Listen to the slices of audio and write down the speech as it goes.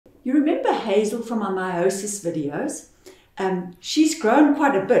You remember Hazel from our meiosis videos? She's grown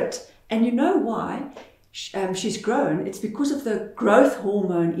quite a bit, and you know why she's grown? It's because of the growth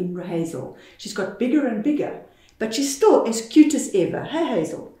hormone in Hazel. She's got bigger and bigger, but she's still as cute as ever. Hey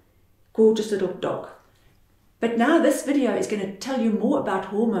Hazel, gorgeous little dog. But now this video is going to tell you more about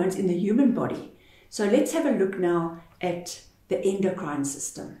hormones in the human body. So let's have a look now at the endocrine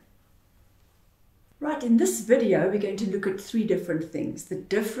system. Right, in this video we're going to look at three different things. The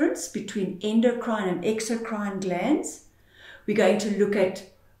difference between endocrine and exocrine glands. We're going to look at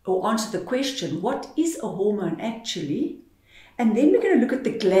or answer the question, what is a hormone actually? And then we're going to look at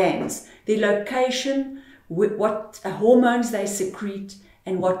the glands, their location, what hormones they secrete,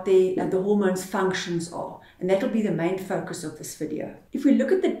 and what the hormones' functions are. And that will be the main focus of this video. If we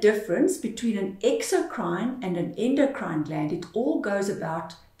look at the difference between an exocrine and an endocrine gland, it all goes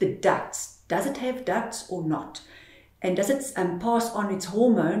about the ducts. Does it have ducts or not? And does it pass on its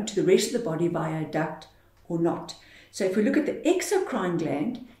hormone to the rest of the body via a duct or not? So if we look at the exocrine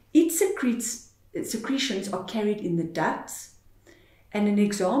gland, its secretions are carried in the ducts. And an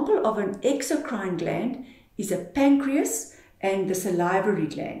example of an exocrine gland is a pancreas and the salivary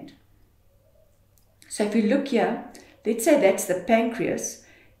gland. So if you look here, let's say that's the pancreas.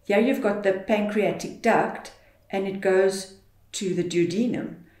 Here you've got the pancreatic duct and it goes to the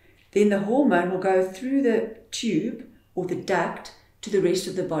duodenum. Then the hormone will go through the tube or the duct to the rest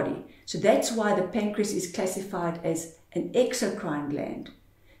of the body. So that's why the pancreas is classified as an exocrine gland.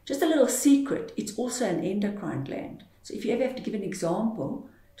 Just a little secret, it's also an endocrine gland. So if you ever have to give an example,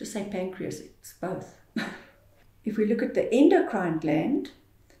 just say pancreas, it's both. If we look at the endocrine gland,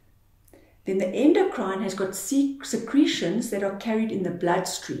 then the endocrine has got secretions that are carried in the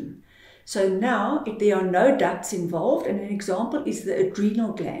bloodstream. So now, if there are no ducts involved, and an example is the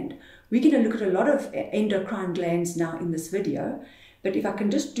adrenal gland. We're going to look at a lot of endocrine glands now in this video, but if I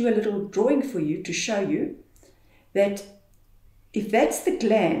can just do a little drawing for you to show you that if that's the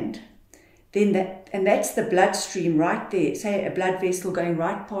gland, then that's the bloodstream right there, say a blood vessel going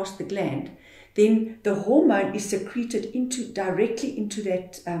right past the gland, then the hormone is secreted directly into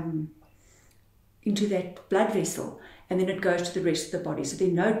that blood vessel, and then it goes to the rest of the body. So there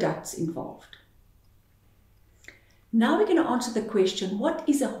are no ducts involved. Now we're going to answer the question, what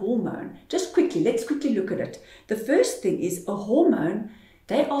is a hormone? Just quickly, let's quickly look at it. The first thing is a hormone.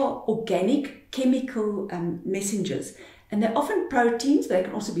 They are organic chemical messengers, and they're often proteins, but they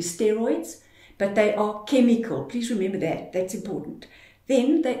can also be steroids, but they are chemical. Please remember that, that's important.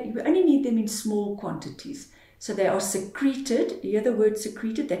 Then you only need them in small quantities. So they are secreted. You hear the word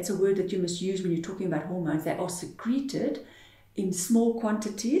secreted? That's a word that you must use when you're talking about hormones. They are secreted in small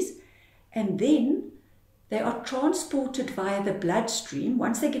quantities, and then they are transported via the bloodstream.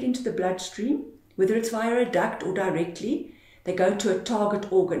 Once they get into the bloodstream, whether it's via a duct or directly, they go to a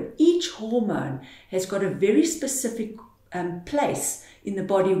target organ. Each hormone has got a very specific place in the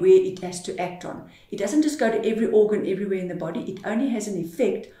body where it has to act on. It doesn't just go to every organ everywhere in the body. It only has an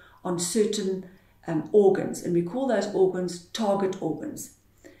effect on certain organs, and we call those organs target organs.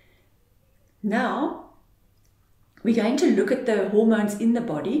 Now, we're going to look at the hormones in the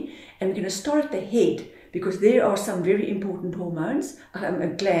body, and we're going to start at the head because there are some very important hormones,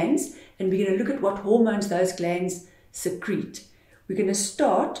 glands, and we're going to look at what hormones those glands secrete. We're going to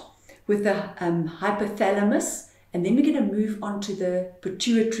start with the hypothalamus, and then we're going to move on to the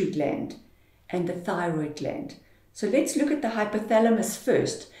pituitary gland and the thyroid gland. So let's look at the hypothalamus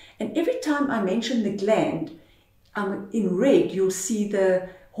first. And every time I mention the gland, in red, you'll see the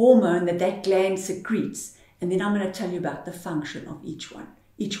hormone that gland secretes. And then I'm going to tell you about the function of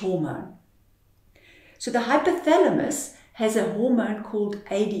each hormone. So the hypothalamus has a hormone called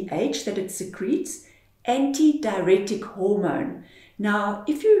ADH that it secretes, Antidiuretic Hormone. Now,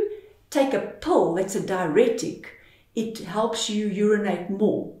 if you take a pill that's a diuretic, it helps you urinate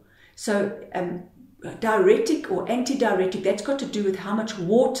more. So diuretic or antidiuretic, that's got to do with how much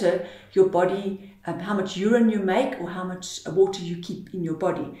water your body, how much urine you make, or how much water you keep in your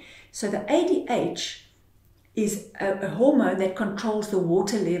body. So the ADH is a hormone that controls the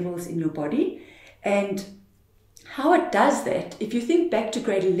water levels in your body. And how it does that, if you think back to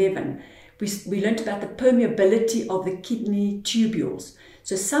grade 11, we learned about the permeability of the kidney tubules.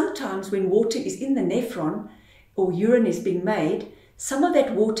 So sometimes when water is in the nephron or urine is being made, some of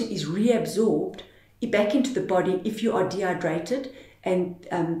that water is reabsorbed back into the body if you are dehydrated. And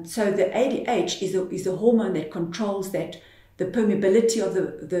so the ADH is a hormone that controls that, the permeability of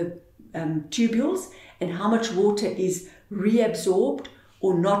the tubules, and how much water is reabsorbed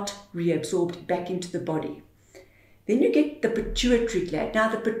or not reabsorbed back into the body. Then you get the pituitary gland. Now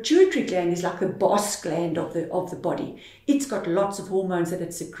the pituitary gland is like the boss gland of the body. It's got lots of hormones that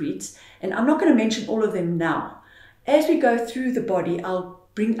it secretes, and I'm not going to mention all of them now. As we go through the body, I'll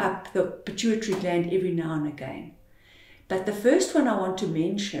bring up the pituitary gland every now and again. But the first one I want to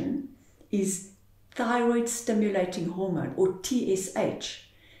mention is thyroid stimulating hormone, or TSH.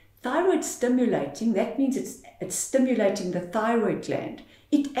 Thyroid stimulating, that means it's stimulating the thyroid gland.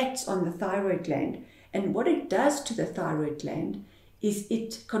 It acts on the thyroid gland, and what it does to the thyroid gland is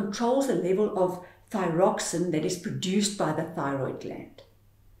it controls the level of thyroxin that is produced by the thyroid gland.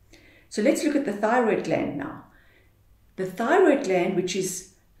 So let's look at the thyroid gland now. The thyroid gland, which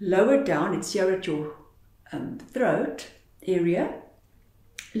is lower down, it's here at your throat area,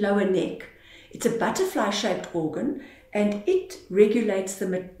 lower neck. It's a butterfly-shaped organ, and it regulates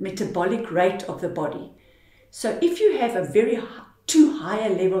the metabolic rate of the body. So if you have a too high a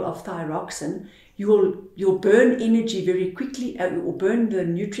level of thyroxin, you'll burn energy very quickly, or burn the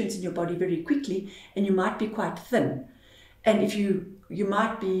nutrients in your body very quickly, and you might be quite thin. And if you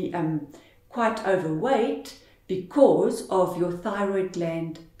might be quite overweight because of your thyroid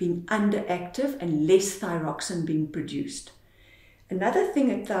gland being underactive and less thyroxin being produced. Another thing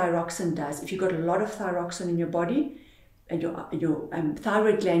that thyroxin does, if you've got a lot of thyroxin in your body and your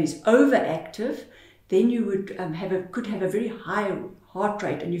thyroid gland is overactive, then you would could have a very high heart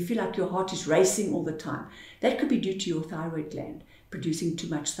rate, and you feel like your heart is racing all the time. That could be due to your thyroid gland producing too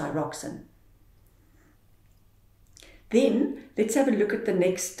much thyroxin. Then let's have a look at the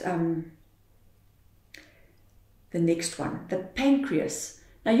next one, the pancreas.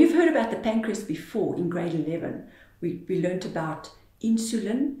 Now you've heard about the pancreas before in grade 11. We learned about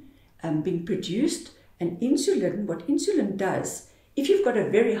insulin being produced, and insulin, what insulin does, if you've got a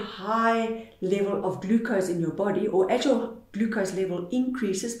very high level of glucose in your body, or as your glucose level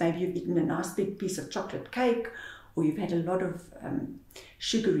increases, maybe you've eaten a nice big piece of chocolate cake, or you've had a lot of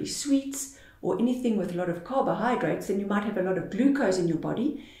sugary sweets, or anything with a lot of carbohydrates, then you might have a lot of glucose in your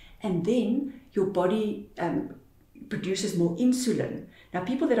body, and then your body produces more insulin. Now,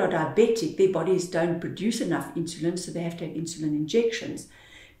 people that are diabetic, their bodies don't produce enough insulin, so they have to have insulin injections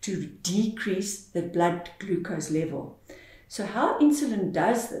to decrease the blood glucose level. So how insulin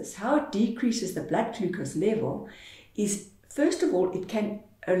does this, how it decreases the blood glucose level, is first of all, it can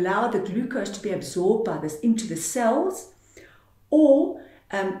allow the glucose to be absorbed by this into the cells,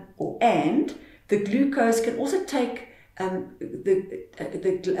 and the glucose can also take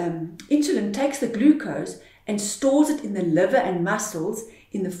insulin takes the glucose and stores it in the liver and muscles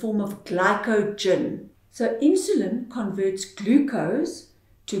in the form of glycogen. So insulin converts glucose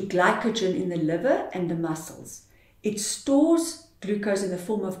to glycogen in the liver and the muscles. It stores glucose in the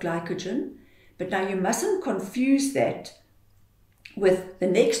form of glycogen, but now you mustn't confuse that with the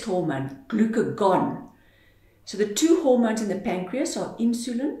next hormone, glucagon. So the two hormones in the pancreas are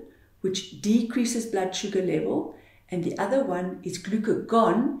insulin, which decreases blood sugar level, and the other one is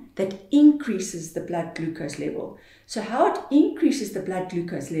glucagon, that increases the blood glucose level. So how it increases the blood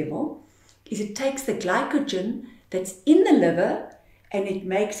glucose level is it takes the glycogen that's in the liver and it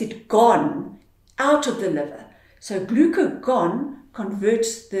makes it gone out of the liver. So glucagon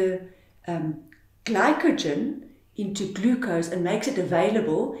converts the glycogen into glucose and makes it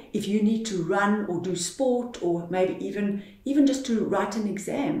available if you need to run or do sport, or maybe even just to write an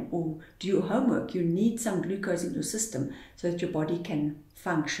exam or do your homework. You need some glucose in your system so that your body can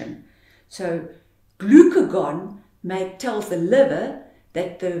function. So glucagon tells the liver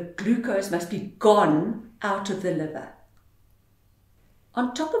that the glucose must be gone out of the liver.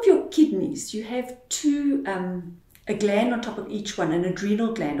 On top of your kidneys, you have a gland on top of each one, an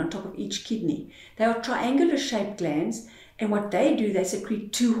adrenal gland on top of each kidney. They are triangular shaped glands, and what they do, they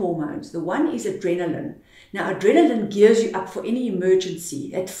secrete two hormones. The one is adrenaline. Now, adrenaline gears you up for any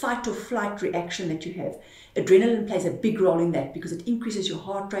emergency, that fight or flight reaction that you have. Adrenaline plays a big role in that because it increases your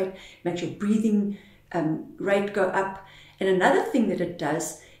heart rate, makes your breathing rate go up. And another thing that it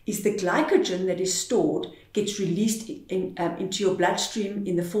does is the glycogen that is stored gets released into your bloodstream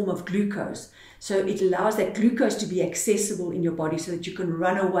in the form of glucose. So it allows that glucose to be accessible in your body so that you can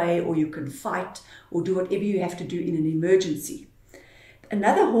run away or you can fight or do whatever you have to do in an emergency.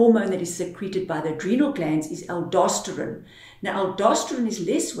 Another hormone that is secreted by the adrenal glands is aldosterone. Now, aldosterone is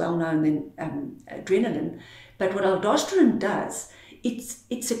less well known than adrenaline, but what aldosterone does, it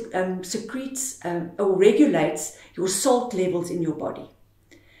secretes or regulates your salt levels in your body.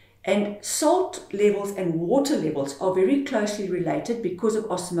 And salt levels and water levels are very closely related because of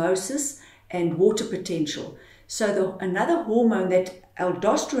osmosis and water potential. So another hormone that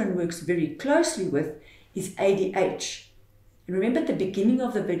aldosterone works very closely with is ADH. And remember at the beginning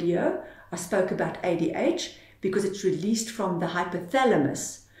of the video, I spoke about ADH, because it's released from the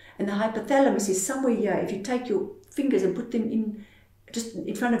hypothalamus. And the hypothalamus is somewhere here. If you take your fingers and put them in just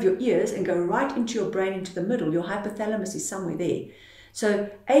in front of your ears and go right into your brain, into the middle, your hypothalamus is somewhere there. So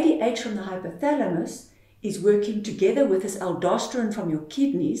ADH from the hypothalamus is working together with this aldosterone from your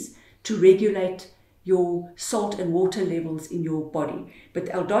kidneys to regulate your salt and water levels in your body. But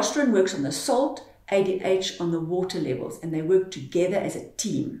the aldosterone works on the salt, ADH on the water levels, and they work together as a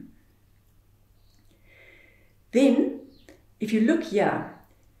team. Then, if you look here,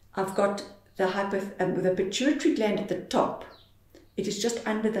 I've got the pituitary gland at the top. It is just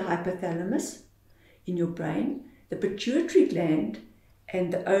under the hypothalamus in your brain. The pituitary gland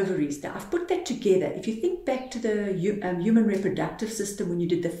and the ovaries. Now, I've put that together. If you think back to the human reproductive system, when you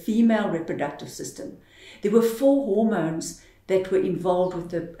did the female reproductive system, there were 4 hormones that were involved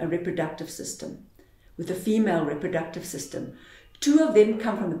with the reproductive system, with the female reproductive system. 2 of them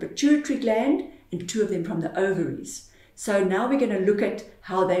come from the pituitary gland and 2 of them from the ovaries. So now we're going to look at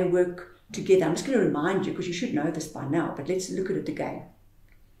how they work together. I'm just going to remind you, because you should know this by now, but let's look at it again.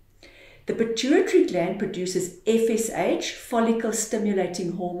 The pituitary gland produces FSH, follicle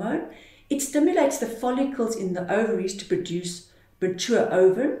stimulating hormone. It stimulates the follicles in the ovaries to produce mature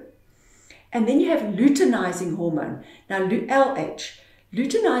ovum. And then you have luteinizing hormone. Now, LH,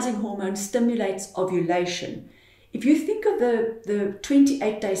 luteinizing hormone stimulates ovulation. If you think of the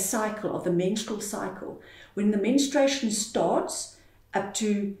 28-day cycle of the menstrual cycle, when the menstruation starts up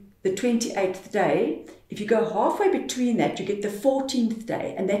to the 28th day, if you go halfway between that, you get the 14th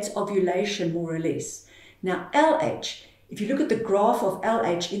day, and that's ovulation more or less. Now, LH, if you look at the graph of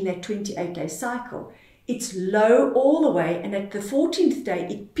LH in that 28-day cycle, it's low all the way, and at the 14th day,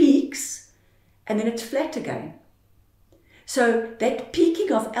 it peaks, and then it's flat again. So that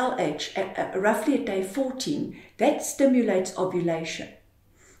peaking of LH at roughly at day 14, that stimulates ovulation.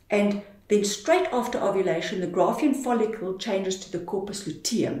 And then straight after ovulation, the Graafian follicle changes to the corpus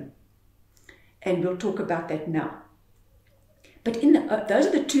luteum. And we'll talk about that now. But those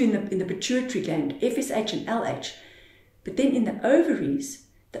are the 2 in the pituitary gland, FSH and LH. But then in the ovaries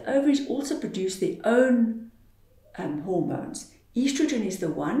also produce their own hormones. Estrogen is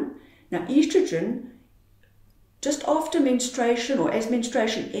the one. Now, estrogen, just after menstruation or as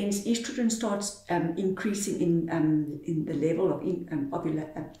menstruation ends, estrogen starts increasing in the level of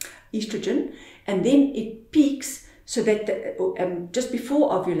estrogen, and then it peaks so that just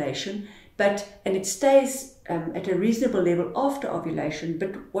before ovulation, and it stays at a reasonable level after ovulation.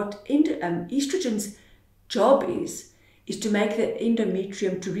 But what estrogen's job is to make the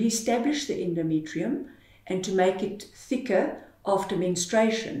endometrium, to re-establish the endometrium and to make it thicker after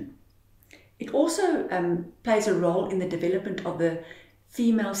menstruation. It also plays a role in the development of the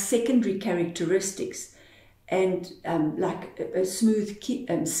female secondary characteristics, and like a smooth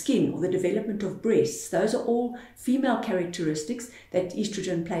skin or the development of breasts. Those are all female characteristics that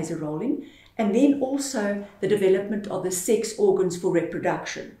estrogen plays a role in. And then also the development of the sex organs for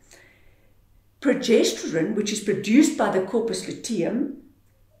reproduction. Progesterone, which is produced by the corpus luteum,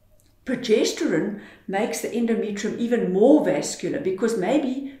 progesterone makes the endometrium even more vascular, because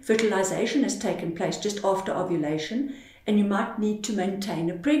maybe fertilization has taken place just after ovulation and you might need to maintain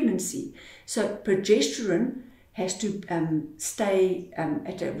a pregnancy. So progesterone has to stay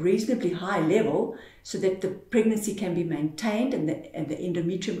at a reasonably high level so that the pregnancy can be maintained and the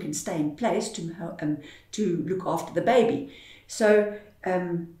endometrium can stay in place to look after the baby. So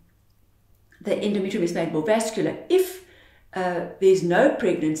the endometrium is made more vascular. If there's no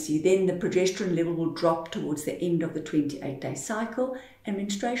pregnancy, then the progesterone level will drop towards the end of the 28-day cycle and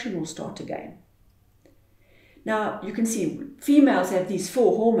menstruation will start again. Now, you can see females have these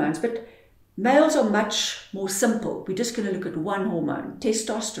 4 hormones, but males are much more simple. We're just going to look at one hormone,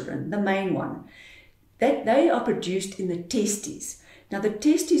 testosterone, the main one. They are produced in the testes. Now, the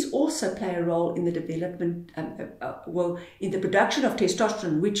testes also play a role in the development, in the production of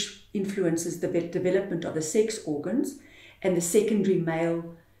testosterone, which influences the development of the sex organs and the secondary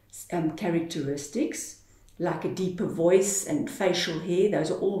male characteristics, like a deeper voice and facial hair. Those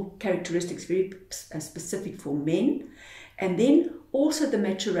are all characteristics very specific for men. And then also the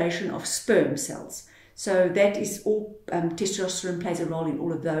maturation of sperm cells. So that is all, testosterone plays a role in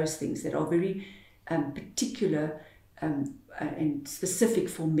all of those things that are very particular and specific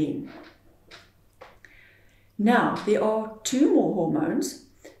for men. Now, there are 2 more hormones.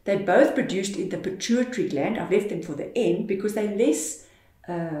 They're both produced in the pituitary gland. I've left them for the end because they're less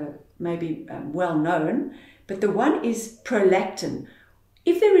maybe well known. But the one is prolactin.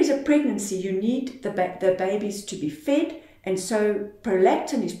 If there is a pregnancy, you need the babies to be fed, and so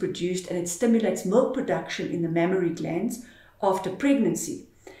prolactin is produced and it stimulates milk production in the mammary glands after pregnancy.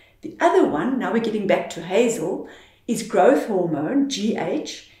 The other one, now we're getting back to Hazel, is growth hormone,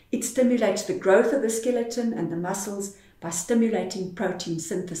 GH. It stimulates the growth of the skeleton and the muscles by stimulating protein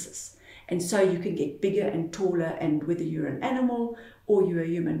synthesis. And so you can get bigger and taller, and whether you're an animal or you're a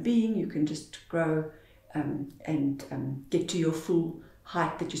human being, you can just grow and get to your full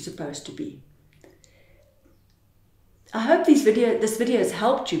height that you're supposed to be. I hope this video has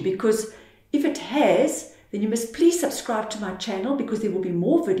helped you, because if it has, then you must please subscribe to my channel, because there will be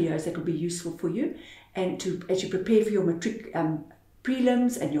more videos that will be useful for you. And as you prepare for your matric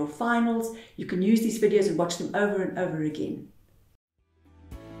prelims and your finals, you can use these videos and watch them over and over again.